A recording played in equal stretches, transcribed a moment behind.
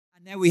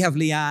And now we have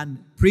LeeAnn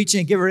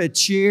preaching. Give her a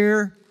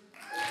cheer.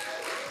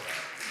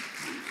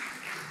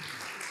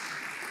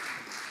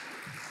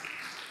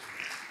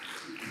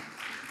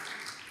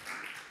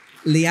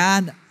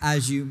 LeeAnn,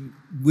 as you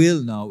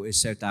will know, is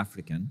South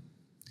African.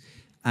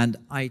 And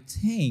I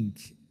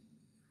think,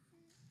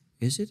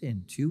 is it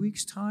in 2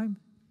 weeks' time?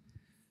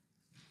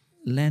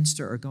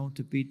 Leinster are going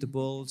to beat the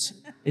Bulls.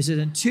 Is it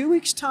in 2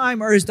 weeks'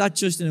 time, or is that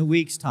just in a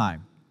week's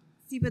time?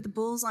 See, but the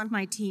Bulls aren't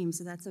my team,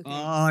 so that's okay.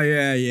 Oh,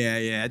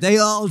 yeah. They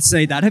all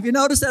say that. Have you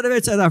noticed that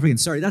about South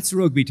Africans? Sorry, that's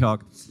rugby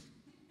talk.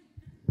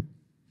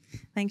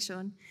 Thanks,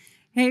 Sean.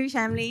 Hey,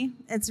 family.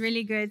 It's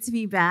really good to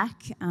be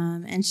back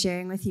and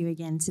sharing with you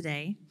again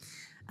today.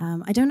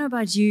 I don't know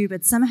about you,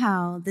 but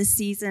somehow this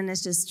season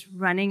is just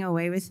running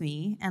away with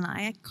me, and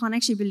I can't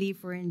actually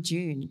believe we're in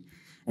June.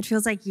 It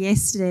feels like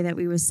yesterday that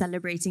we were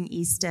celebrating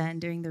Easter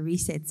and doing the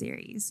Reset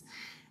series,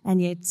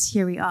 and yet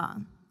here we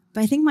are.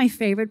 But I think my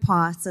favorite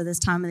part of this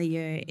time of the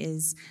year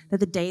is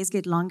that the days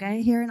get longer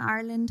here in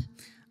Ireland.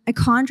 I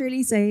can't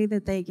really say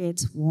that they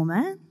get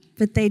warmer,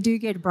 but they do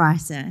get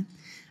brighter.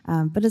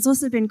 But it's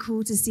also been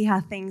cool to see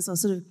how things are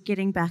sort of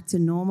getting back to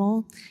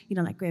normal. You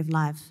know, like we have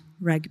live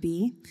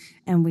rugby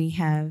and we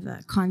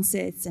have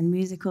concerts and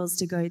musicals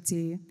to go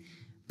to.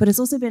 But it's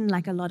also been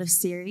like a lot of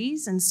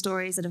series and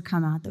stories that have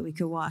come out that we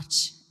could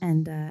watch.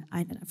 And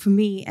for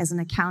me, as an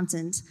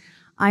accountant,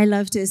 I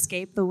love to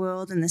escape the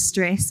world and the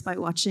stress by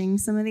watching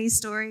some of these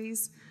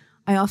stories.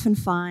 I often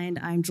find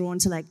I'm drawn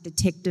to like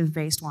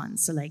detective-based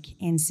ones, so like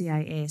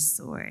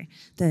NCIS or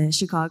the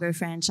Chicago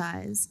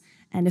franchise.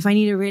 And if I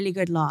need a really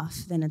good laugh,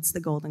 then it's the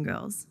Golden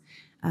Girls.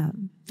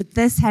 But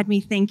this had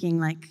me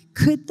thinking, like,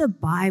 could the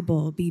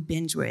Bible be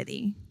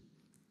binge-worthy?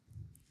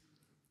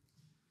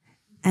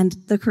 And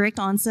the correct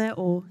answer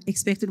or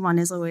expected one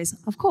is always,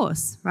 of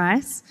course,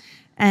 right?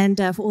 And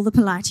for all the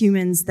polite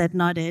humans that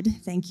nodded,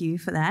 thank you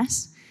for that.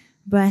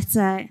 But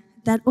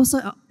that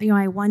also,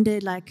 I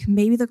wondered, like,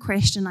 maybe the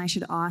question I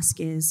should ask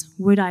is,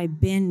 would I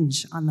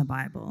binge on the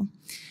Bible?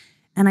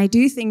 And I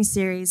do think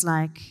series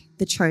like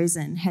The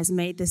Chosen has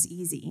made this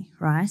easy,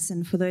 right?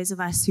 And for those of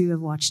us who have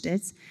watched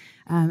it,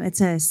 it's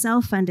a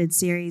self-funded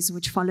series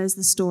which follows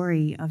the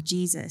story of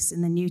Jesus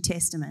in the New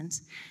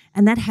Testament.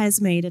 And that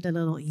has made it a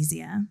little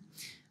easier.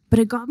 But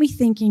it got me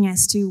thinking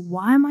as to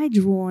why am I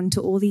drawn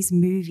to all these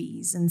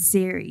movies and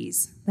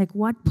series? Like,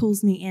 what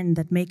pulls me in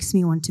that makes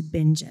me want to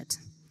binge it?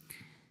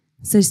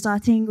 So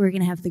starting, we're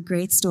going to have the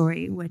great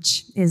story,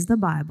 which is the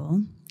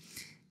Bible.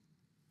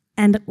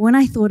 And when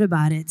I thought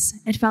about it,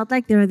 it felt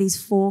like there are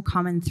these 4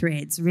 common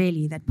threads,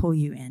 really, that pull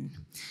you in.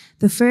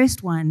 The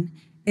first one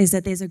is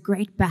that there's a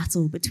great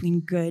battle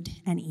between good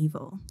and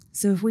evil.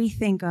 So if we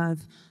think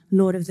of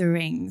Lord of the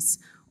Rings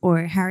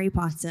or Harry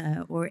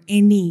Potter or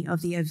any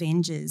of the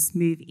Avengers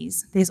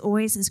movies, there's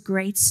always this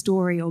great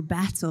story or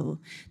battle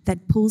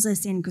that pulls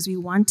us in because we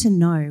want to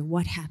know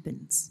what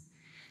happens.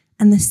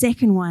 And the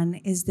second one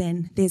is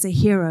then there's a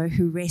hero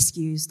who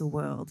rescues the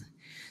world.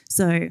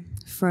 So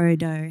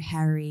Frodo,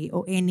 Harry,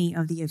 or any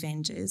of the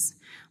Avengers.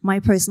 My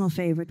personal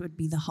favorite would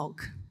be the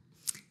Hulk.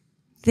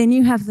 Then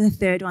you have the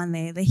third one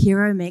there. The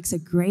hero makes a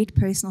great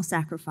personal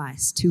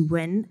sacrifice to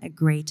win a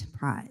great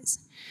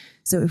prize.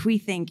 So if we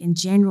think in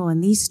general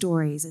in these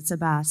stories, it's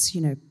about,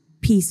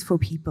 peace for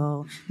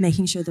people,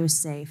 making sure they're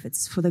safe.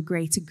 It's for the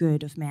greater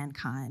good of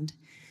mankind.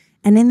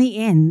 And in the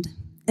end,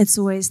 it's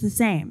always the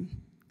same.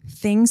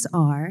 Things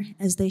are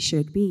as they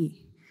should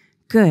be.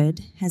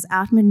 Good has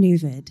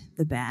outmaneuvered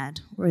the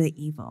bad or the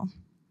evil.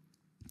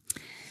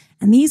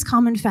 And these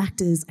common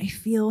factors, I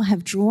feel,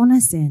 have drawn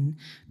us in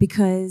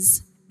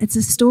because it's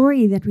a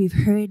story that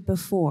we've heard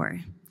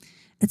before.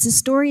 It's a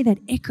story that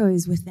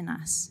echoes within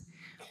us,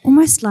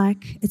 almost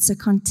like it's a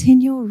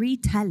continual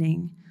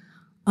retelling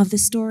of the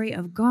story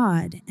of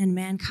God and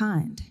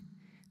mankind,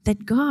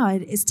 that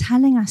God is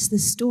telling us the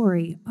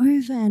story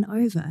over and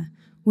over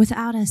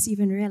without us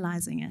even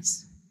realizing it.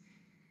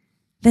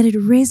 That it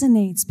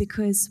resonates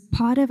because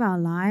part of our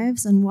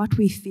lives and what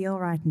we feel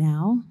right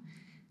now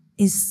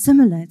is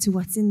similar to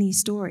what's in these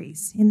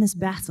stories, in this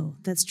battle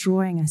that's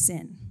drawing us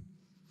in.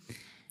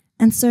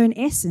 And so in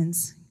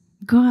essence,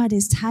 God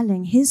is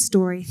telling his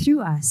story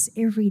through us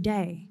every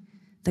day,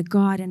 the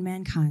God and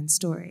mankind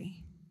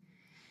story.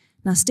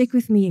 Now stick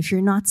with me if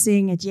you're not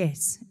seeing it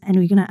yet, and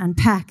we're going to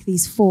unpack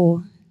these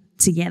 4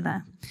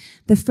 together.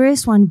 The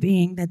first one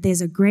being that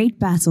there's a great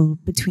battle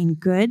between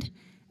good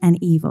and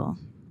evil.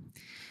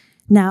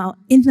 Now,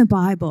 in the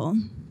Bible,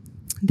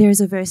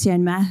 there's a verse here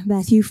in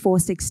Matthew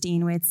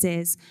 4:16 where it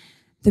says,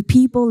 the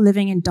people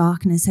living in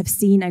darkness have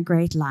seen a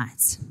great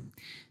light.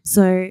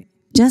 So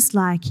just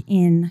like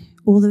in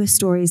all those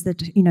stories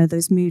that,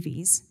 those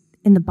movies,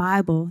 in the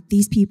Bible,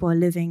 these people are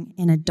living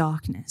in a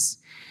darkness.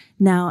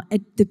 Now,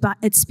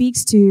 it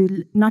speaks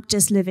to not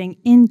just living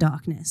in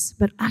darkness,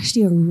 but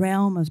actually a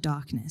realm of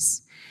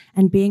darkness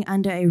and being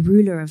under a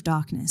ruler of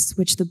darkness,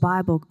 which the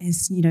Bible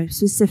is,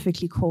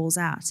 specifically calls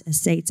out as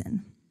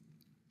Satan.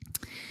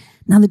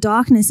 Now, the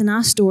darkness in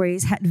our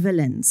stories had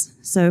villains.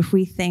 So if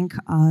we think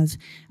of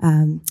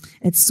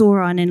it's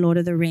Sauron in Lord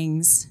of the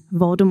Rings,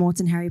 Voldemort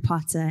in Harry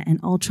Potter, and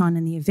Ultron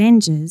in the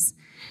Avengers,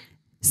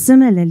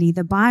 Similarly,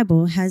 the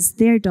Bible has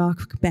their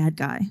dark bad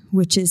guy,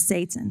 which is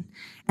Satan.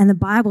 And the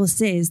Bible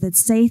says that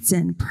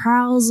Satan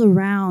prowls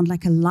around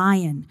like a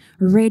lion,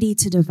 ready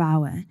to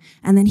devour.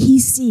 And then he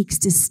seeks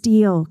to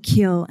steal,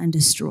 kill, and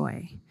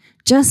destroy,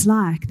 just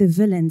like the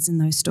villains in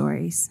those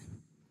stories.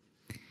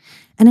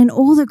 And in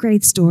all the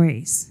great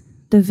stories,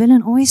 the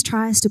villain always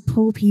tries to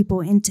pull people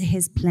into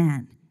his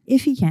plan,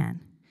 if he can.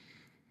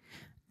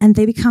 And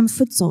they become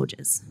foot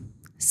soldiers,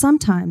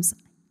 sometimes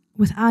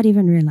without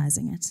even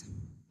realizing it.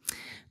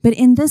 But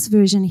in this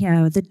version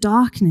here, the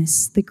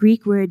darkness, the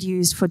Greek word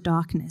used for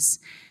darkness,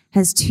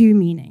 has two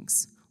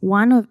meanings.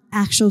 One of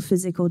actual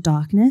physical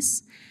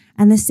darkness,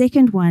 and the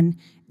second one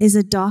is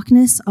a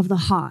darkness of the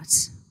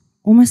heart,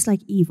 almost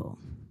like evil.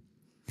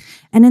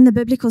 And in the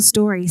biblical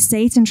story,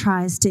 Satan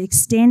tries to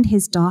extend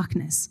his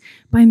darkness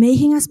by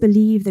making us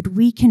believe that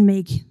we can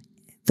make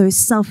those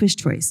selfish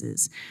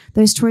choices,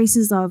 those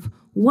choices of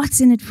what's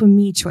in it for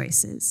me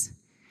choices,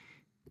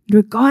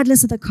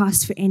 regardless of the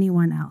cost for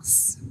anyone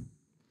else.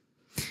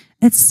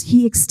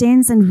 He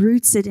extends and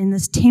roots it in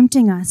this,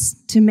 tempting us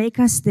to make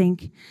us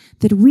think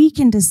that we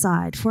can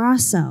decide for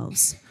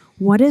ourselves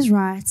what is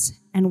right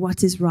and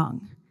what is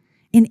wrong.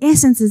 In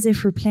essence, as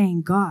if we're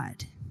playing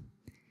God.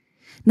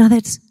 Now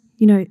that's,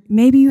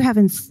 maybe you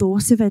haven't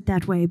thought of it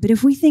that way, but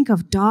if we think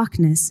of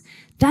darkness,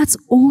 that's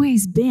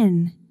always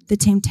been the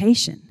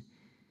temptation,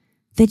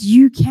 that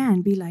you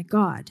can be like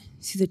God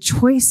through the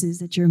choices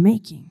that you're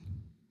making.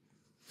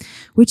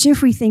 Which,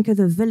 if we think of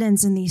the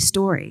villains in these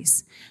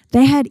stories,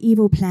 they had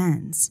evil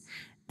plans,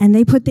 and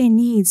they put their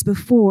needs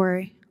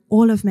before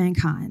all of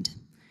mankind,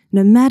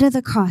 no matter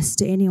the cost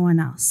to anyone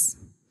else.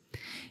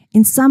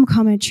 In some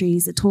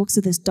commentaries, it talks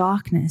of this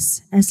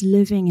darkness as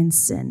living in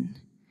sin.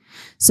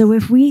 So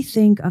if we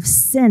think of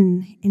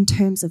sin in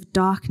terms of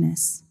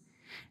darkness,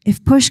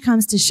 if push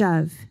comes to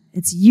shove,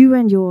 it's you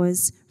and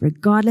yours,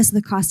 regardless of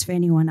the cost for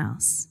anyone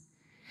else,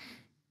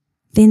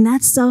 then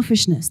that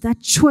selfishness,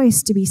 that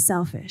choice to be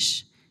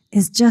selfish,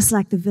 is just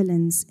like the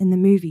villains in the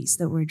movies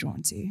that we're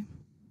drawn to.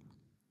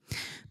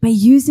 By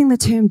using the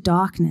term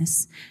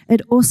darkness, it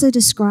also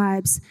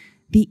describes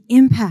the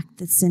impact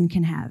that sin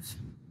can have.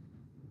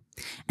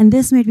 And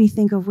this made me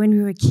think of when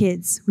we were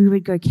kids, we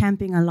would go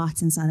camping a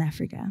lot in South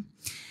Africa.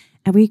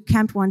 And we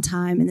camped one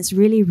time in this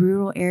really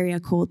rural area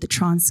called the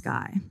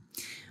Transkei,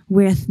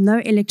 with no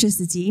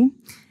electricity,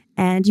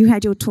 and you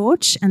had your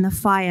torch and the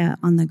fire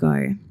on the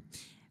go.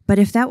 But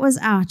if that was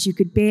out, you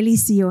could barely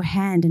see your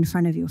hand in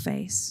front of your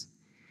face.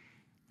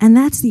 And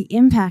that's the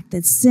impact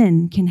that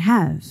sin can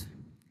have.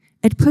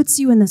 It puts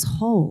you in this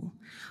hole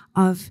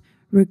of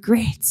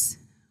regret,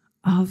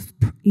 of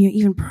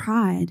even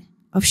pride,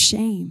 of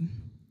shame.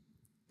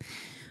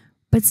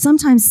 But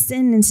sometimes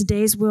sin in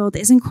today's world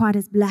isn't quite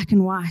as black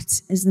and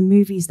white as the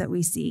movies that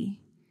we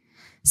see.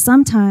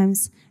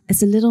 Sometimes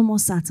it's a little more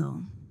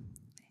subtle,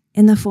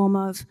 in the form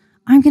of,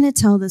 I'm going to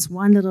tell this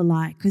one little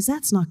lie because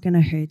that's not going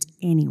to hurt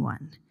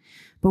anyone.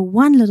 But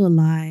one little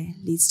lie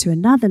leads to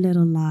another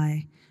little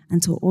lie,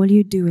 until all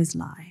you do is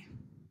lie.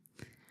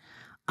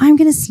 I'm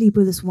going to sleep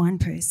with this one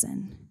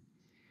person.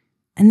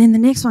 And then the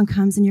next one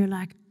comes and you're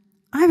like,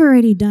 I've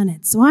already done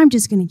it, so I'm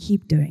just going to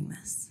keep doing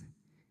this.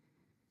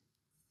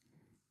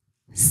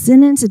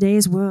 Sin in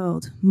today's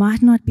world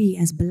might not be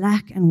as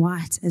black and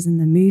white as in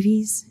the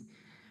movies,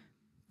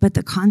 but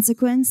the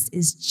consequence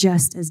is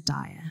just as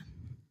dire.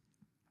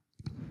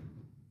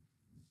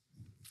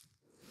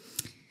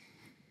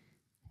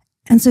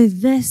 And so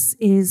this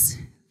is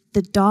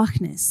the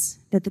darkness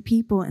that the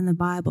people in the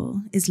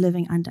Bible is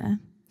living under.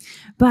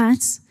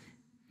 But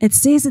it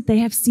says that they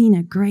have seen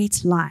a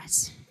great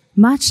light,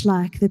 much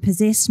like the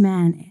possessed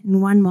man in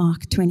 1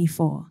 Mark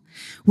 24,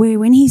 where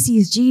when he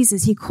sees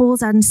Jesus, he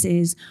calls out and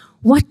says,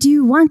 "What do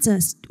you want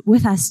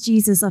with us,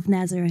 Jesus of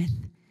Nazareth?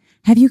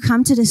 Have you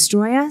come to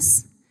destroy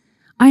us?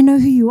 I know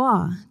who you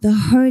are, the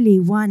Holy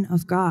One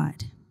of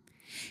God."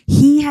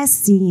 He has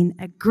seen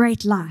a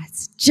great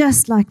light,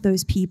 just like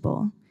those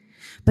people,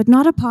 but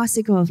not a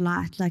particle of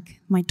light like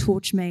my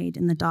torch made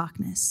in the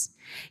darkness.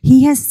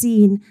 He has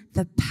seen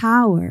the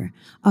power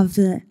of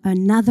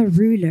another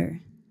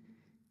ruler.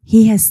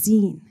 He has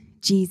seen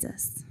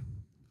Jesus.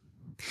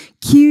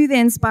 Cue the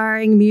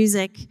inspiring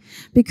music,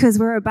 because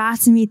we're about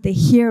to meet the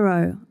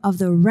hero of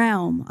the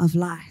realm of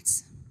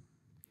light,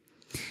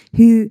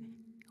 who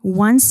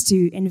wants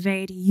to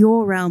invade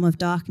your realm of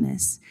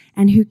darkness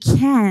and who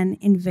can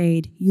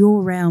invade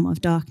your realm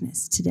of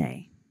darkness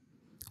today,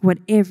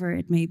 whatever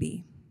it may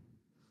be.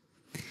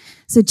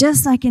 So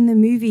just like in the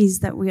movies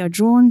that we are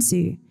drawn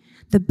to,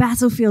 the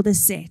battlefield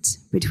is set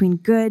between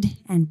good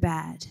and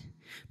bad,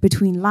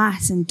 between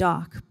light and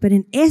dark. But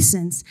in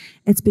essence,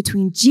 it's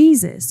between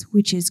Jesus,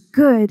 which is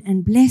good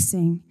and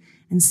blessing,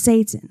 and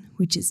Satan,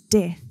 which is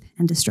death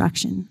and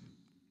destruction.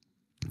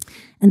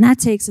 And that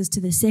takes us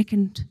to the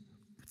second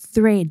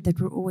thread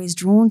that we're always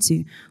drawn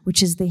to,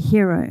 which is the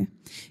hero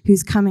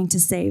who's coming to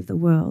save the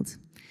world.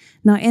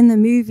 Now, in the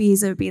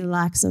movies, it would be the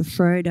likes of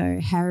Frodo,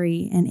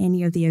 Harry, and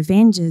any of the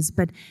Avengers.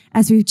 But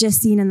as we've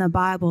just seen in the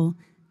Bible,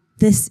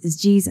 this is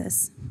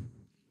Jesus.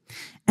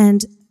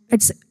 And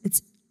it's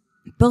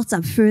built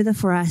up further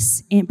for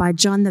us by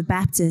John the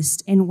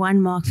Baptist in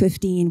 1 Mark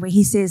 15, where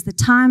he says, "The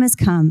time has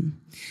come.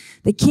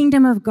 The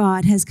kingdom of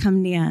God has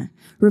come near.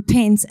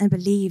 Repent and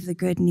believe the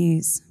good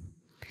news."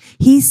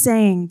 He's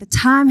saying the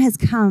time has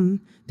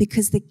come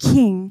because the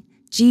King,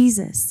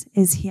 Jesus,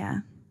 is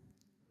here.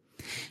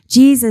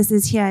 Jesus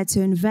is here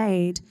to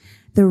invade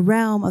the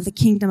realm of the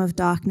kingdom of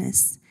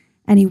darkness,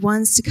 and he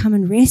wants to come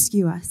and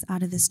rescue us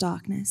out of this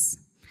darkness.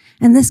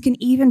 And this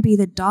can even be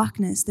the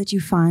darkness that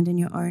you find in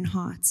your own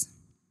heart.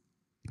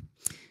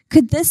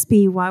 Could this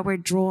be why we're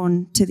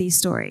drawn to these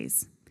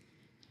stories?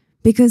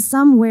 Because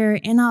somewhere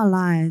in our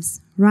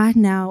lives, right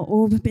now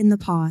or in the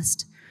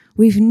past,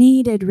 we've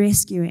needed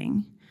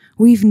rescuing.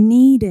 We've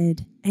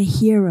needed a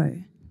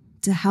hero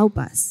to help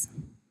us.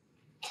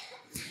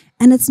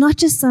 And it's not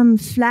just some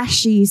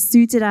flashy,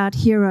 suited-out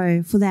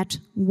hero for that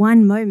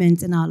one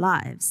moment in our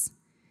lives.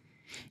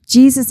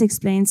 Jesus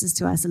explains this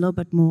to us a little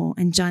bit more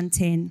in John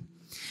 10,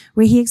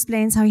 where he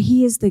explains how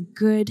he is the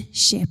good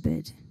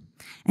shepherd,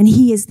 and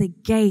he is the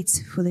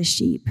gate for the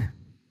sheep.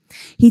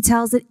 He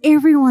tells that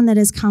everyone that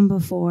has come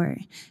before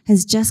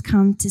has just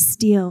come to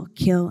steal,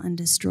 kill, and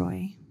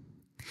destroy.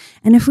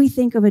 And if we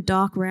think of a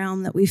dark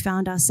realm that we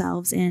found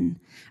ourselves in,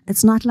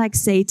 it's not like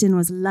Satan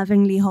was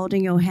lovingly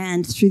holding your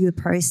hand through the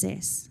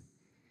process.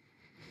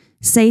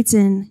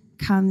 Satan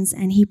comes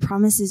and he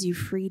promises you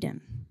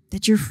freedom,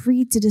 that you're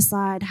free to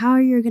decide how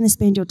you're going to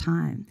spend your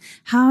time,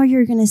 how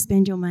you're going to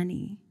spend your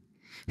money,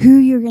 who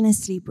you're going to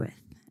sleep with,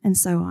 and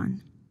so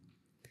on.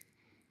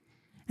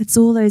 It's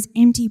all those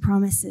empty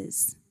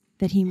promises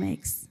that he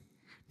makes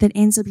that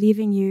ends up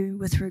leaving you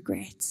with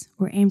regret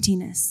or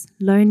emptiness,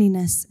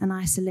 loneliness, and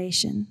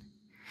isolation.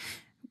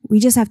 We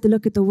just have to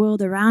look at the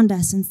world around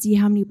us and see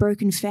how many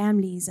broken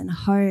families and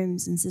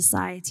homes and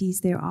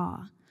societies there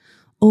are,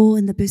 all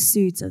in the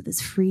pursuit of this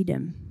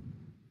freedom.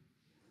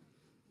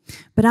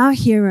 But our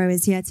hero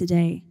is here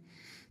today,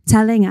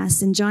 telling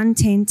us in John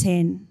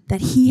 10:10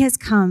 that he has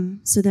come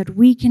so that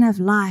we can have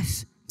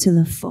life to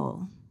the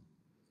full.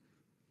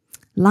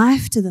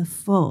 Life to the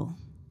full.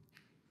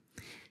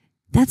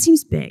 That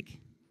seems big,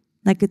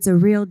 like it's a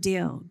real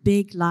deal,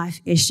 big life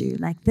issue.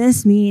 Like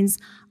this means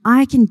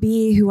I can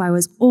be who I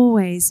was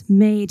always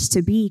made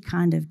to be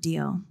kind of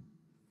deal.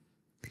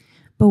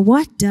 But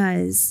what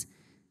does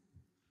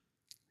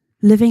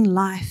living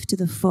life to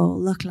the full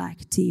look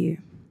like to you?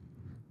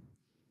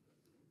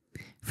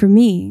 For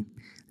me,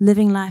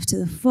 living life to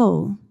the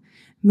full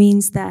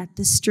means that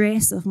the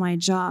stress of my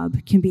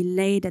job can be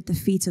laid at the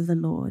feet of the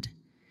Lord.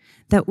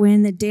 That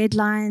when the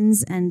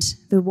deadlines and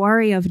the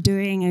worry of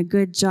doing a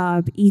good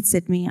job eats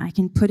at me, I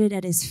can put it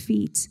at his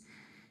feet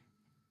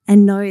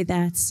and know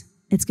that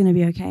it's going to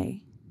be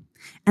okay.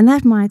 And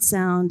that might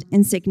sound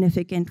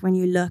insignificant when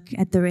you look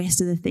at the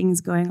rest of the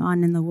things going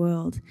on in the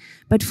world.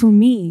 But for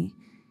me,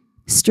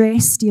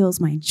 stress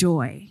steals my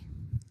joy.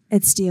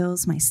 It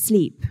steals my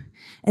sleep.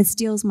 It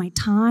steals my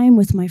time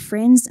with my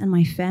friends and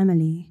my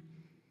family.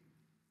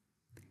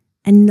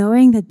 And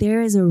knowing that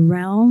there is a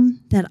realm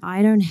that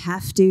I don't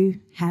have to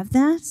have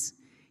that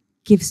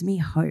gives me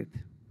hope.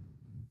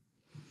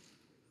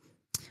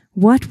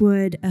 What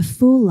would a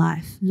full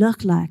life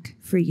look like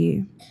for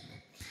you?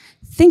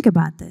 Think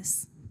about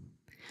this.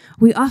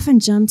 We often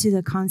jump to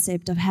the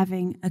concept of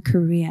having a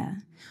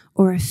career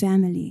or a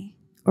family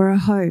or a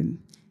home,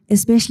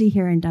 especially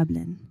here in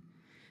Dublin.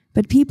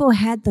 But people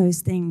had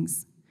those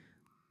things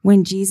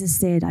when Jesus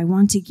said, "I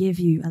want to give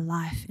you a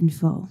life in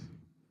full."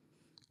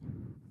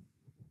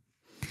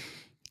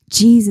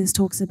 Jesus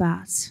talks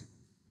about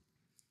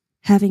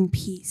having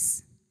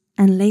peace,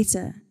 and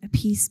later a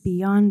peace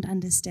beyond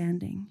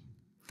understanding,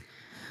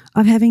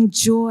 of having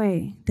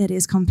joy that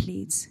is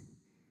complete.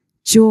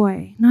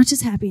 Joy, not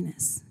just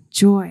happiness,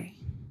 joy.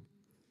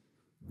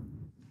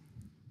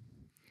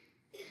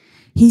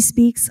 He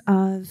speaks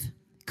of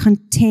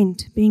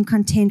content, being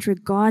content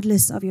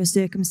regardless of your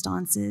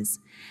circumstances,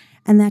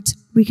 and that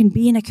we can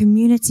be in a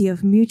community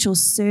of mutual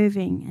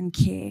serving and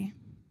care.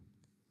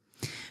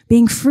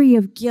 Being free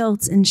of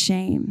guilt and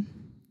shame,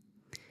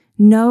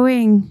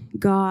 knowing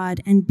God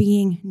and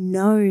being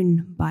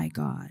known by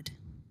God.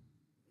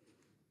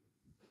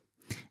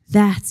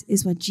 That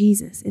is what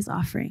Jesus is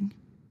offering,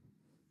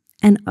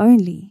 and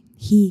only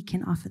he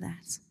can offer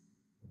that.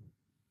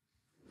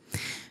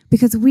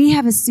 Because we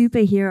have a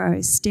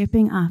superhero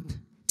stepping up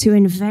to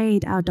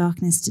invade our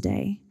darkness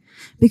today.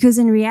 Because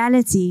in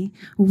reality,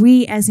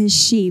 we as his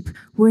sheep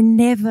were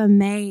never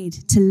made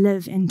to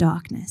live in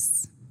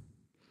darkness.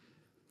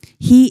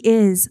 He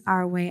is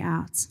our way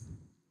out.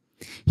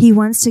 He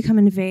wants to come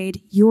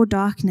invade your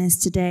darkness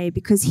today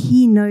because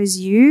he knows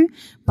you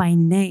by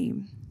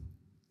name.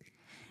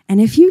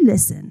 And if you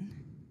listen,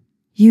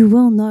 you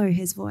will know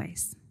his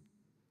voice.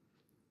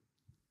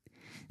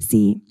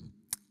 See,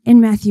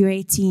 in Matthew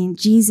 18,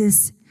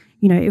 Jesus,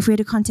 if we had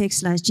to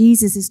contextualize,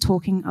 Jesus is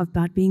talking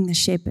about being the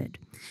shepherd.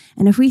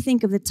 And if we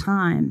think of the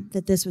time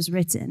that this was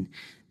written,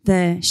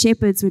 the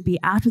shepherds would be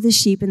out with the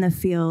sheep in the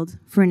field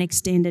for an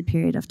extended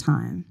period of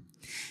time.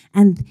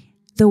 And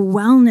the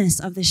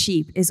wellness of the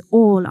sheep is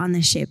all on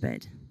the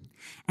shepherd.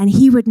 And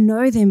he would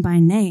know them by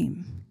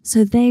name.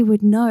 so they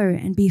would know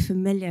and be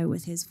familiar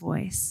with his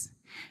voice.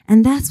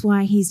 And that's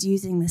why he's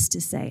using this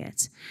to say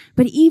it.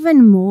 But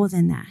even more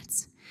than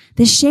that,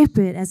 the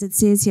shepherd, as it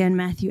says here in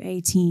Matthew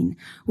 18,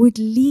 would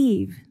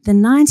leave the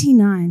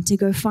 99 to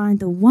go find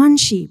the one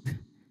sheep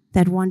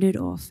that wandered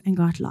off and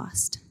got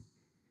lost.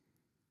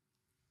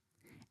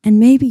 And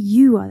maybe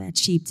you are that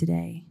sheep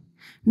today,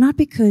 not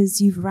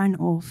because you've run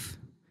off,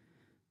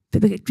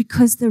 but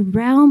because the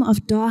realm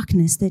of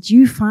darkness that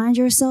you find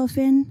yourself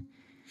in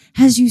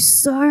has you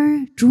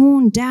so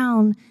drawn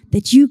down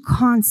that you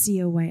can't see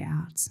a way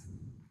out.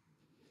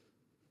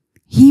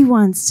 He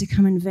wants to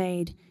come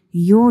invade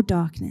your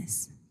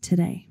darkness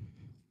today.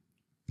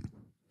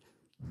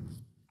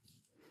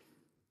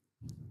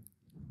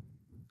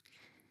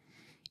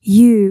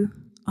 You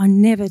are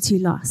never too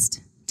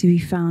lost to be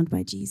found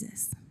by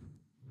Jesus.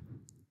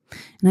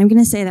 And I'm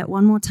going to say that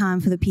one more time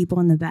for the people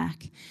in the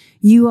back.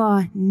 You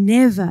are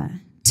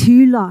never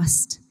too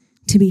lost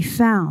to be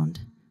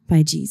found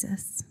by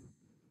Jesus.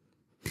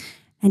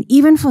 And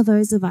even for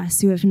those of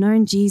us who have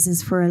known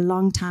Jesus for a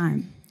long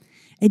time,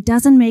 it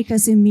doesn't make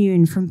us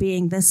immune from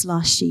being this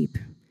lost sheep,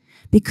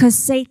 because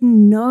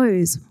Satan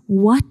knows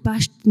what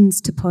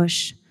buttons to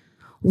push,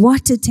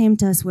 what to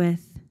tempt us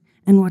with,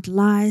 and what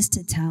lies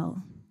to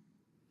tell.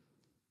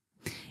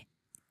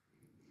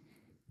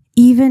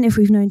 Even if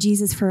we've known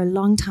Jesus for a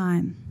long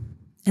time,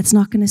 it's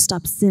not going to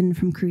stop sin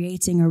from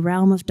creating a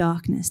realm of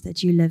darkness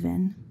that you live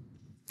in.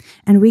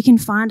 And we can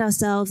find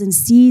ourselves in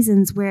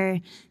seasons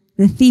where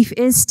the thief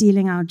is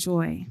stealing our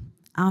joy,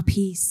 our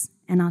peace,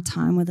 and our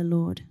time with the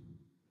Lord.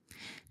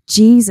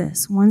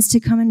 Jesus wants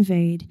to come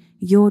invade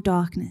your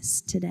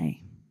darkness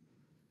today.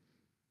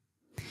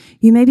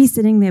 You may be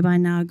sitting there by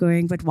now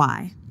going, but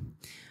why?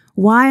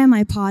 Why am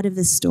I part of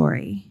this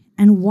story?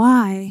 And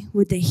why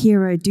would the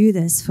hero do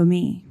this for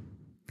me?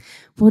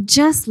 Well,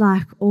 just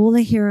like all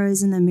the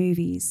heroes in the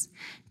movies,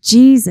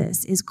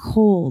 Jesus is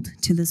called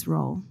to this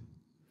role.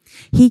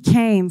 He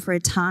came for a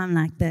time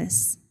like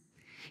this.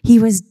 He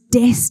was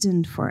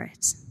destined for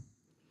it.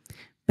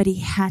 But he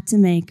had to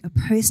make a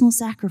personal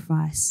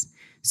sacrifice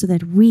so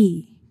that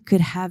we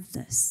could have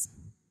this.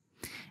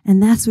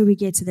 And that's where we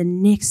get to the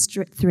next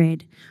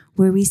thread,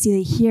 where we see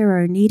the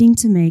hero needing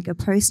to make a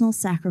personal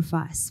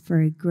sacrifice for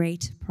a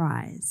great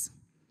prize.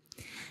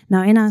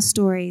 Now, in our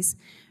stories,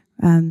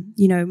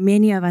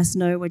 many of us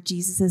know what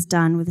Jesus has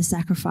done with the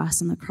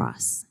sacrifice on the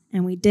cross.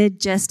 And we did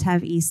just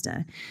have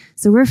Easter.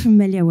 So we're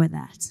familiar with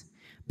that.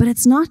 But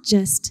it's not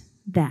just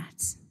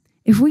that.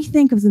 If we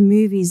think of the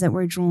movies that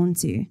we're drawn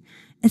to,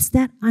 it's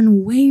that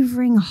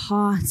unwavering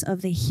heart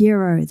of the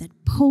hero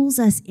that pulls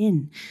us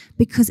in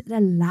because it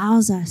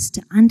allows us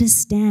to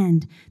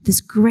understand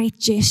this great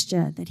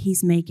gesture that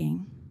he's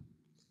making.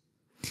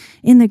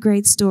 In the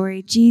great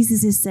story,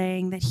 Jesus is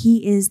saying that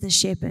he is the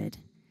shepherd,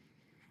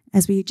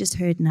 as we just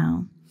heard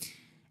now,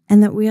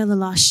 and that we are the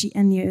lost sheep,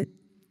 and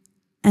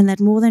that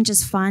more than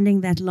just finding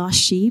that lost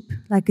sheep,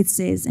 like it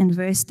says in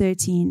verse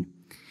 13,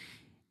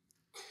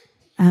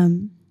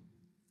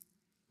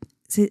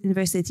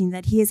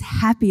 that he is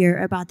happier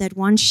about that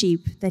one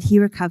sheep that he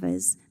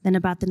recovers than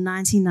about the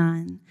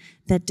 99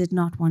 that did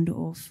not wander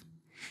off.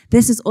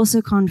 This is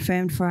also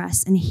confirmed for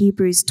us in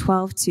Hebrews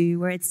 12:2,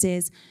 where it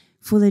says,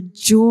 "For the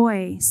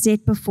joy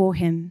set before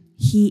him,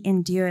 he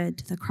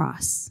endured the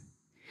cross."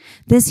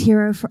 This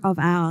hero of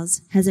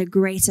ours has a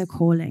greater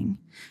calling,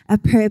 a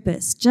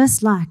purpose,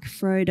 just like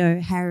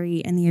Frodo,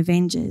 Harry, and the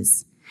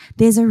Avengers.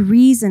 There's a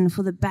reason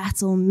for the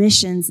battle,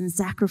 missions, and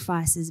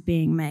sacrifices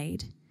being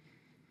made.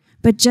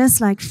 But just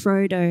like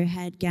Frodo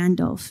had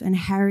Gandalf and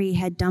Harry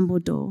had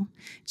Dumbledore,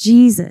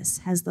 Jesus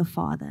has the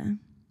Father.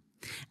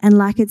 And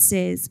like it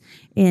says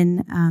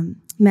in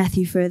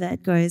Matthew further,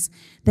 it goes,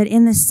 that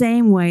in the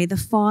same way, the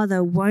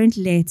Father won't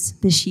let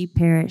the sheep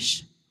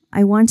perish.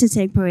 I want to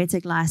take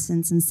poetic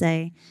license and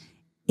say,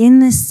 in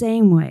the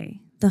same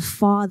way, the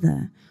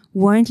Father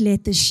won't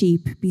let the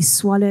sheep be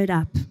swallowed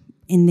up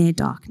in their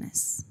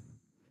darkness.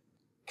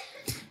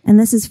 And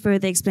this is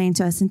further explained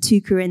to us in 2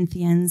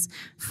 Corinthians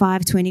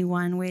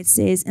 5:21, where it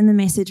says in the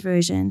Message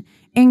version,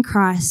 in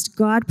Christ,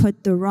 God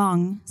put the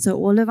wrong, so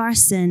all of our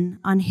sin,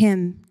 on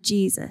him,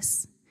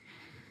 Jesus,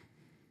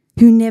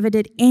 who never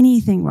did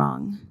anything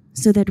wrong,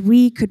 so that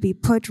we could be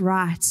put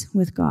right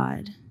with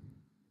God.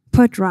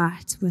 Put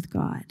right with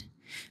God,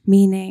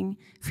 meaning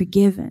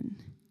forgiven,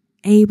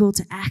 able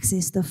to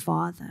access the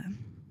Father.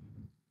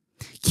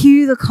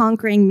 Cue the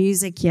conquering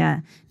music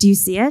here. Do you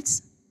see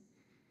it?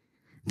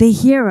 The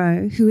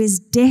hero who is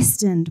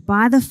destined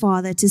by the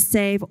Father to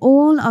save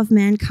all of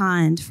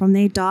mankind from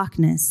their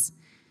darkness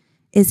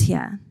is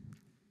here.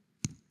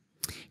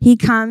 He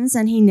comes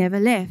and he never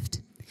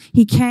left.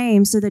 He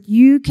came so that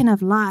you can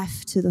have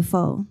life to the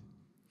full.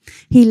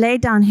 He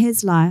laid down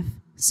his life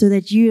so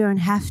that you don't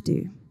have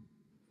to.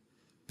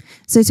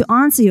 So to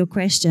answer your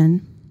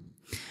question,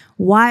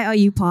 why are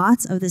you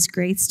part of this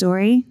great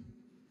story?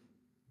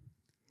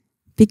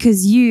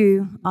 Because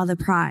you are the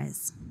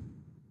prize.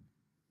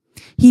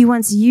 He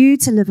wants you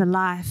to live a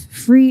life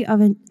free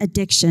of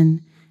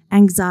addiction,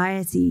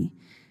 anxiety,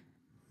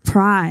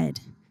 pride,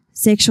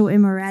 sexual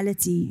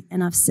immorality,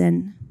 and of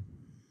sin.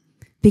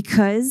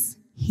 because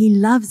he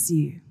loves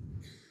you.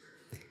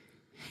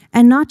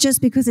 And not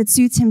just because it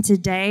suits him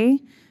today,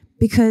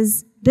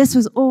 because this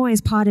was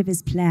always part of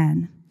his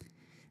plan.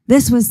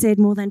 This was said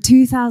more than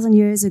 2,000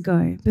 years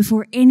ago.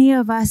 Before any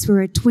of us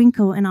were a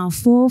twinkle in our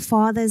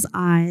forefathers'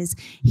 eyes,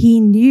 he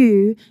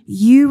knew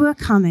you were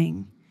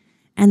coming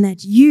and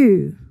that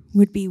you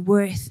would be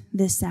worth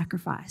this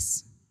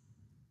sacrifice.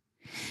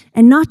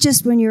 And not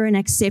just when you're an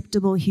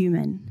acceptable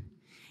human.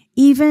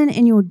 Even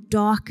in your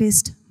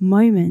darkest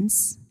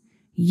moments,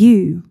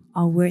 you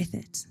are worth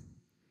it.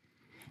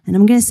 And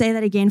I'm going to say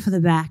that again for the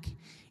back.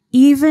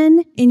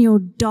 Even in your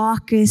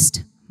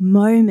darkest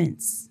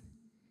moments,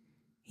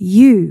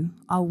 you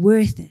are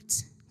worth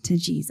it to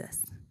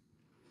Jesus.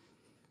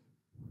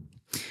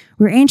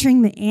 We're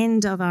entering the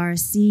end of our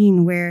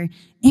scene where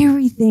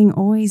everything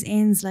always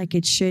ends like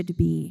it should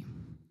be.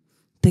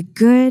 The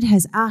good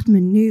has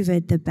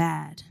outmaneuvered the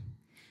bad.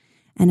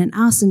 And in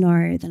our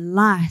scenario, the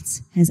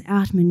light has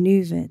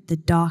outmaneuvered the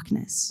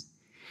darkness.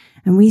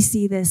 And we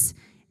see this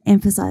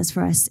emphasized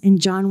for us in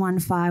John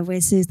 1:5, where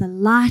it says, the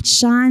light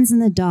shines in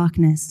the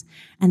darkness,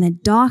 and the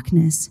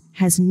darkness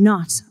has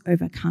not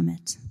overcome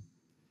it.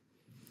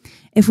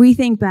 If we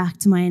think back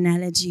to my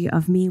analogy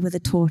of me with a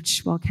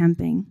torch while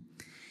camping,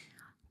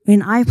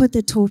 when I put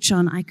the torch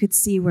on, I could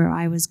see where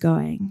I was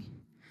going.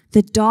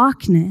 The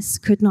darkness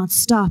could not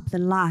stop the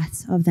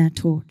light of that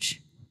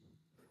torch.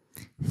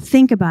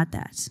 Think about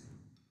that.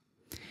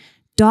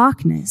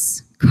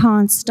 Darkness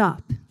can't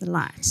stop the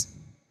light.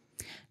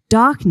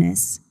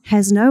 Darkness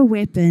has no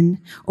weapon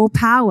or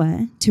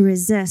power to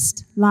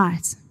resist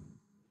light.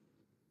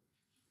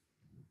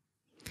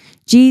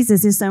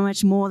 Jesus is so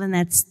much more than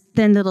that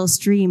thin little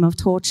stream of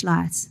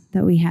torchlight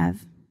that we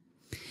have.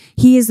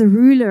 He is the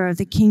ruler of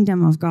the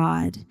kingdom of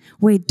God,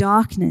 where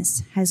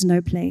darkness has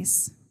no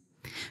place.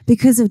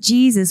 Because of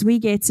Jesus, we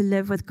get to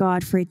live with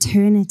God for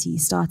eternity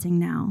starting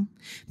now.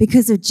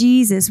 Because of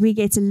Jesus, we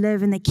get to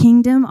live in the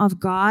kingdom of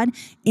God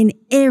in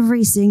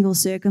every single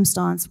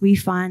circumstance we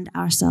find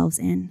ourselves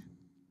in.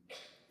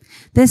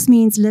 This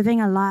means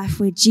living a life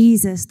where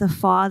Jesus, the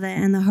Father,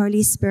 and the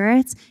Holy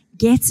Spirit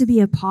get to be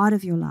a part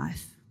of your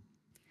life.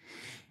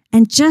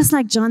 And just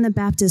like John the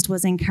Baptist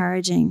was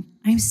encouraging,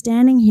 I'm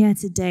standing here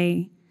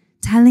today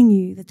telling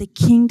you that the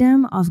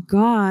kingdom of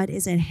God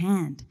is at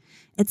hand.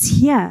 It's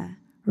here.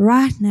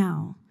 Right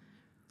now,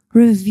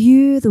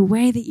 review the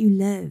way that you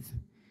live.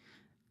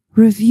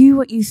 Review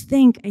what you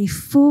think a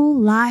full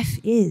life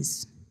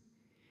is.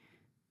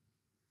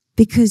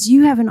 Because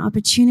you have an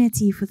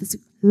opportunity for this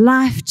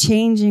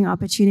life-changing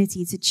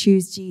opportunity to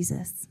choose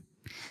Jesus,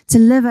 to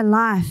live a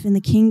life in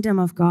the kingdom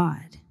of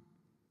God.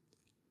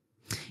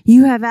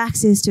 You have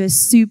access to a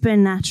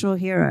supernatural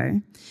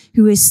hero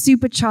who is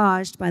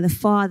supercharged by the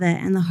Father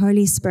and the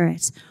Holy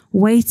Spirit,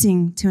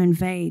 waiting to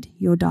invade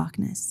your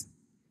darkness.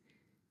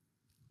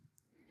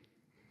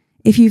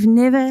 If you've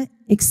never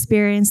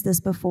experienced this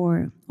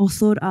before or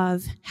thought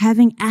of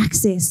having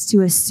access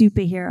to a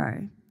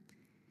superhero,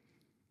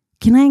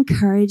 can I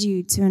encourage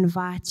you to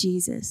invite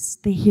Jesus,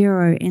 the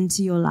hero,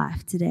 into your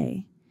life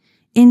today,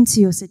 into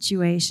your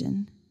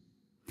situation?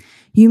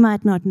 You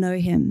might not know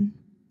him,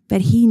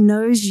 but he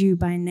knows you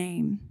by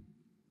name.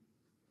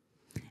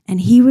 And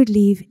he would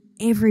leave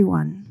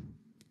everyone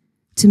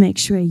to make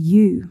sure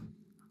you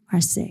are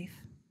safe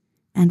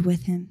and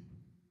with him.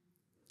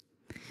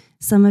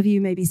 Some of you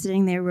may be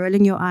sitting there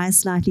rolling your eyes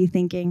slightly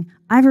thinking,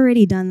 I've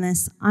already done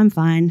this, I'm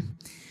fine.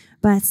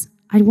 But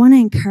I want to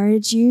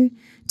encourage you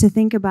to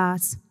think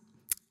about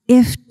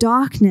if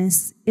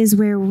darkness is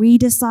where we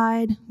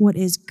decide what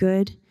is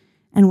good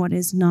and what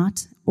is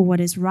not, or what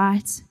is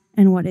right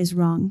and what is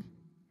wrong.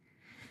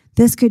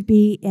 This could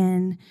be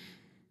in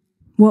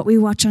what we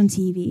watch on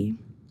TV,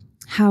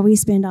 how we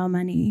spend our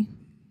money,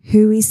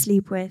 who we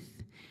sleep with,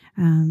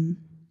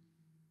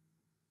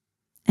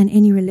 and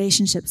any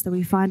relationships that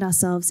we find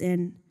ourselves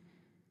in.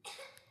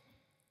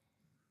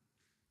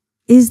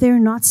 Is there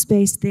not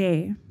space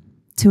there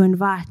to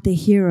invite the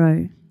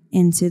hero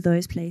into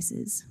those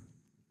places?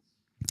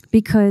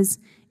 Because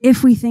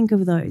if we think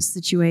of those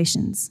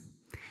situations,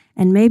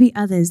 and maybe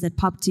others that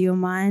pop to your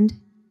mind,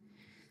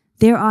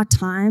 there are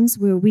times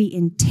where we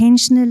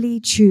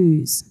intentionally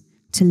choose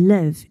to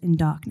live in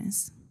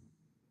darkness.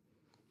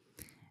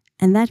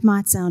 And that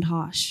might sound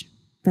harsh,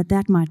 but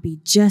that might be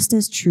just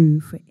as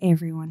true for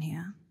everyone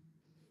here.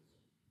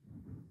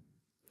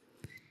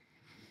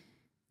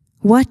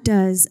 What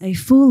does a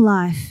full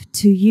life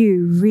to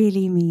you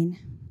really mean?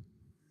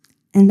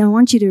 And I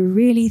want you to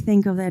really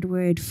think of that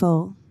word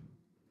full.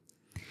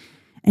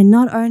 And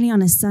not only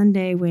on a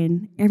Sunday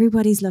when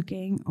everybody's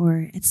looking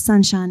or it's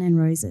sunshine and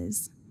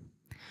roses.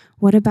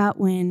 What about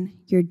when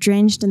you're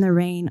drenched in the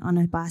rain on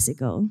a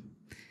bicycle?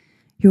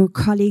 Your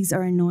colleagues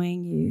are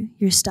annoying you.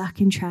 You're stuck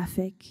in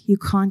traffic. You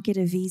can't get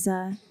a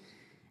visa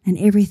and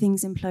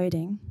everything's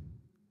imploding.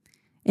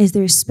 Is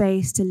there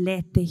space to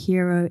let the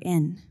hero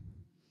in?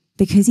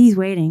 Because he's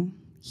waiting.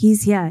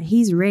 He's here.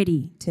 He's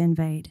ready to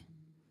invade.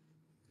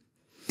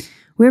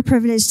 We're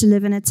privileged to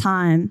live in a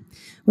time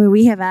where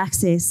we have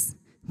access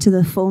to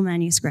the full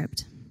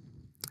manuscript,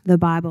 the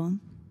Bible.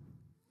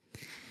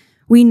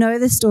 We know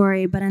the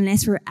story, but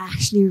unless we're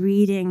actually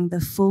reading the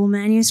full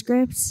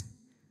manuscript,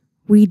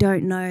 we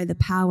don't know the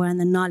power and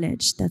the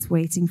knowledge that's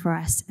waiting for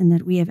us and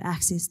that we have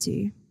access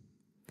to.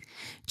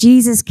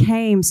 Jesus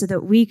came so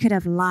that we could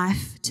have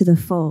life to the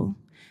full,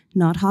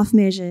 not half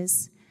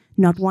measures,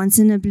 not once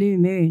in a blue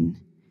moon,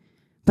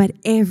 but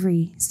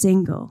every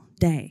single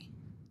day.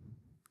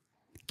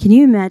 Can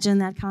you imagine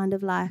that kind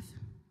of life?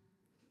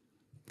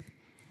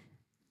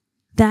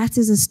 That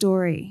is a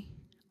story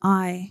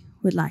I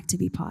would like to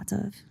be part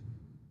of.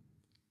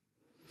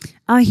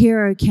 Our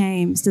hero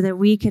came so that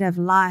we could have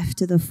life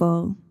to the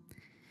full,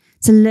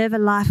 to live a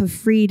life of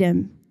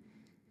freedom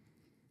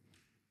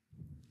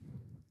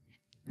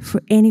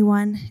for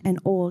anyone and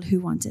all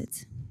who want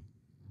it.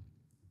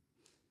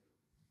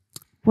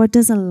 What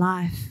does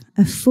a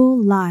full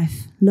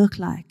life look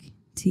like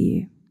to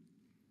you?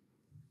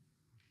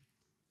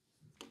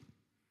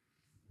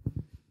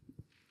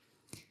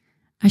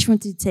 I just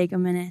wanted to take a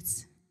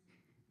minute.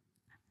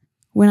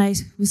 When I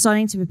was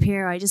starting to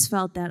prepare, I just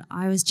felt that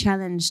I was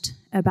challenged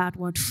about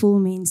what full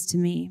means to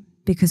me,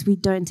 because we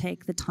don't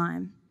take the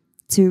time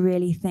to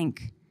really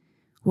think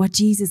what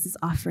Jesus is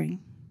offering.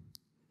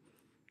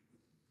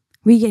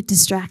 We get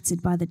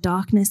distracted by the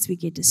darkness. We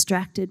get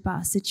distracted by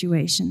our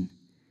situation.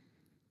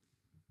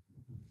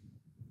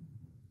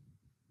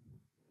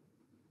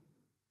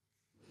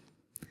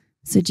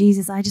 So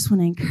Jesus, I just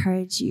want to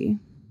encourage you,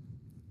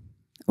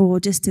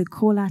 or just to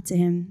call out to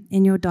him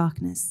in your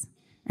darkness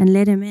and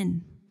let him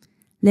in.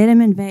 Let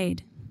him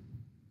invade.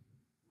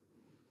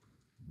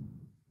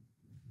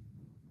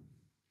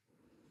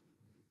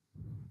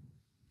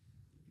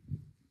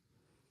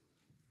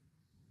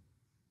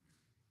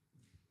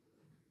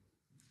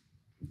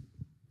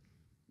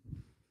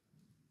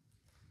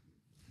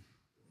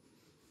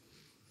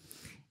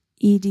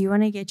 E, do you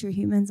want to get your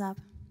humans up?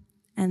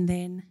 And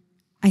then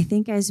I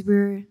think as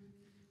we're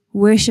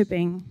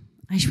worshiping,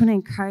 I just want to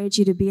encourage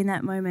you to be in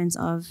that moment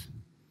of,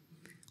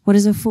 what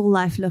does a full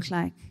life look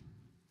like?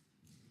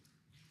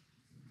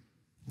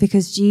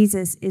 Because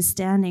Jesus is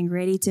standing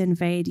ready to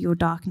invade your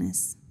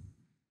darkness.